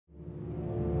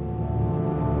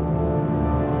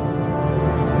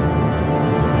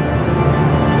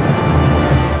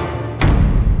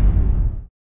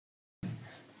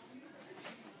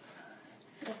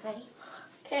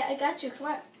got you. Come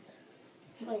on.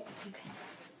 Wait. Okay.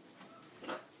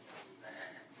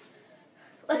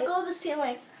 Let go of the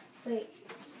ceiling. Wait.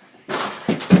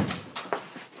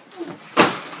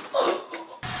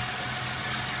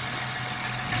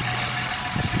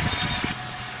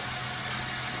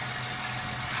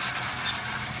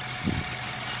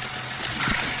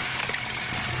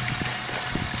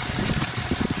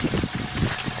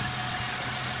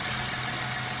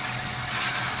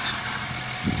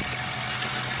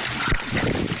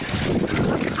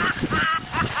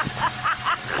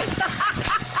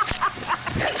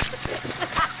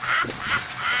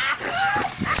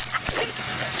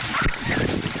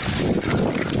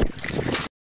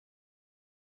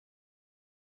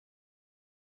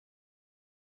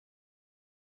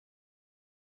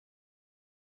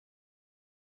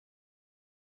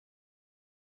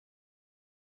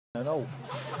 Oh,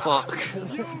 fuck. He's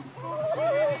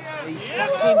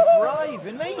fucking brave,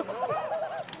 isn't he?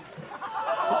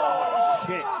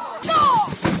 Shit. No!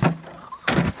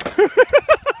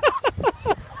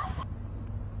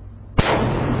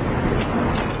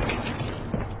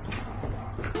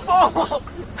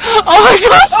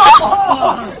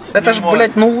 Это ж,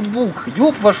 блядь, ноутбук.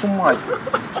 Ёб вашу мать.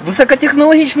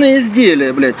 Высокотехнологичное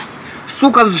изделие, блядь.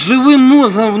 Сука, с живым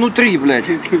мозгом внутри, блядь.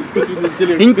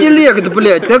 Интеллект,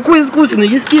 блядь. Какой искусственный?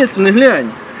 Естественный,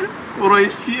 глянь.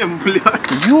 Курай 7,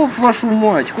 блядь. Ёб вашу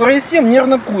мать. Курай 7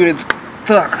 нервно курит.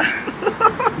 Так.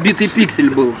 Битый пиксель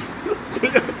был.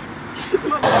 Блядь.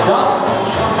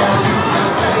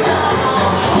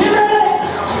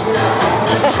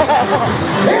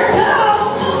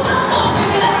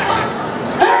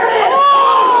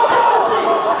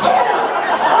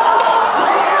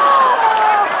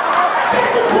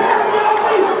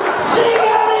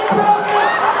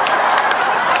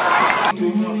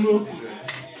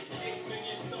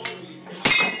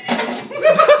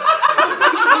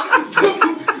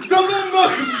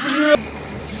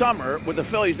 Summer with the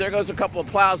Phillies. There goes a couple of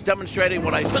plows demonstrating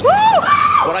what I said.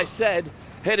 What I said,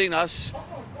 hitting us.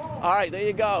 All right, there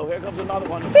you go. Here comes another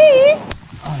one.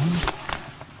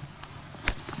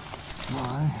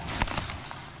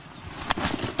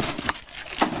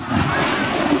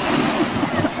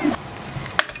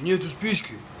 Нету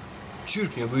спички.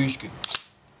 Чиркни обычки.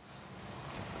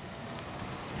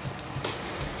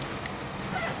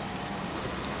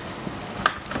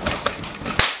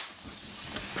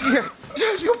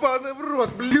 Ёбаный в рот,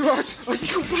 блядь!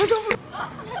 Ёбаный в рот!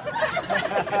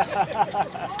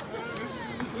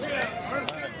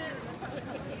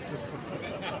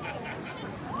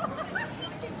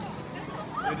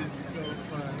 It is so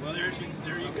fun. Well, there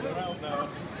you go. Well, no.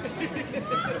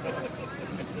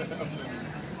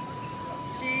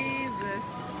 Jesus.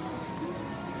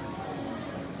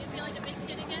 You feel like a big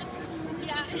kid again?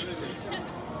 Yeah.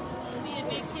 Be a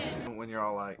big kid. When you're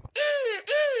all like,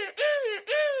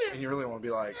 and you really want to be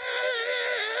like,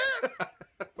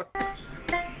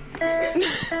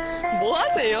 뭐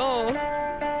하세요?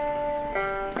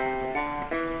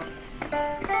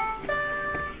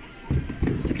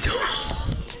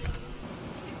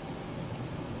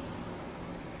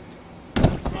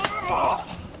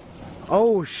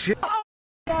 Oh shit.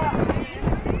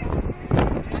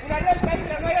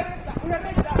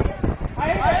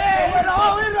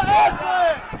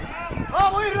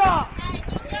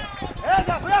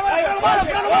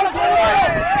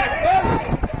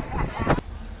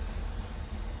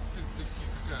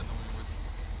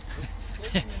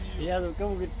 Я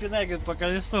кому говорит, пинай, говорит, по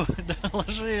колесу, да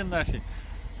ложи ее нафиг.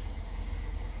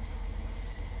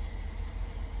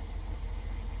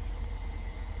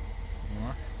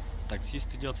 О,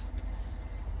 таксист идет.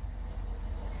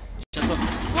 Сейчас он...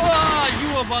 А,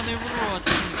 ёбаный в рот!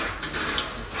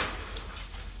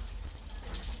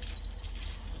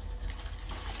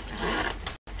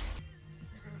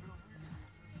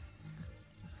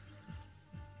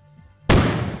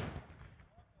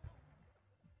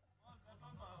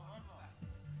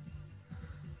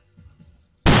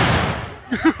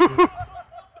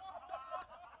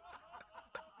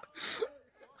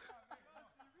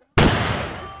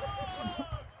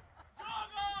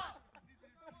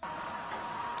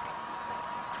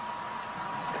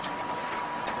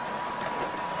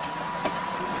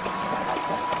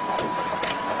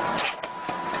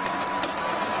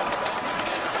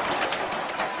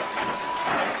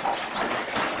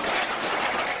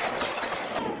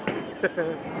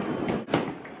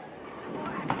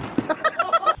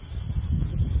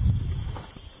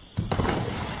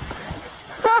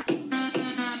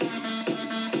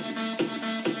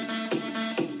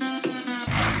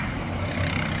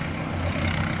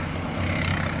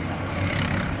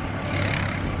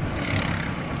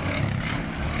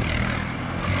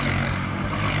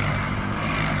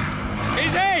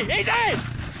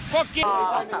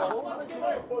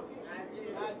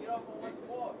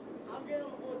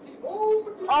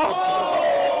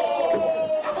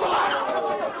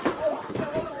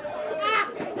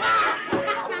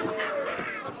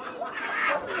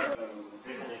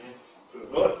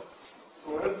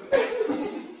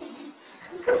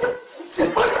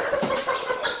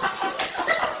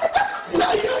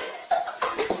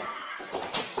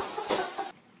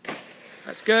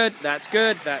 That's good, that's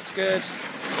good, that's good.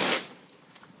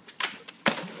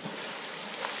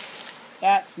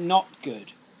 That's not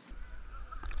good.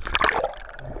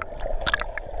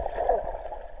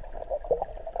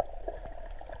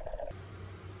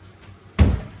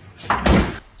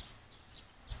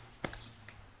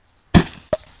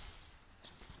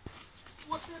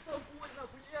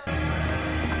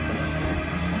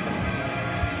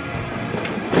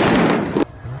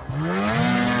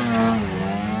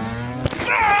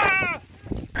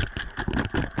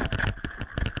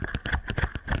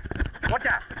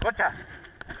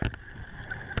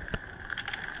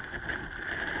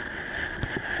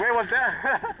 Where was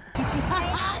that?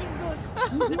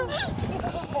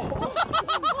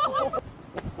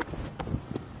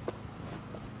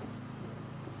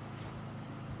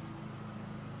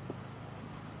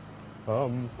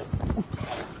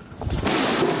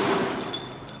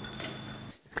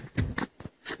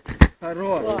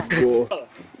 Хорош.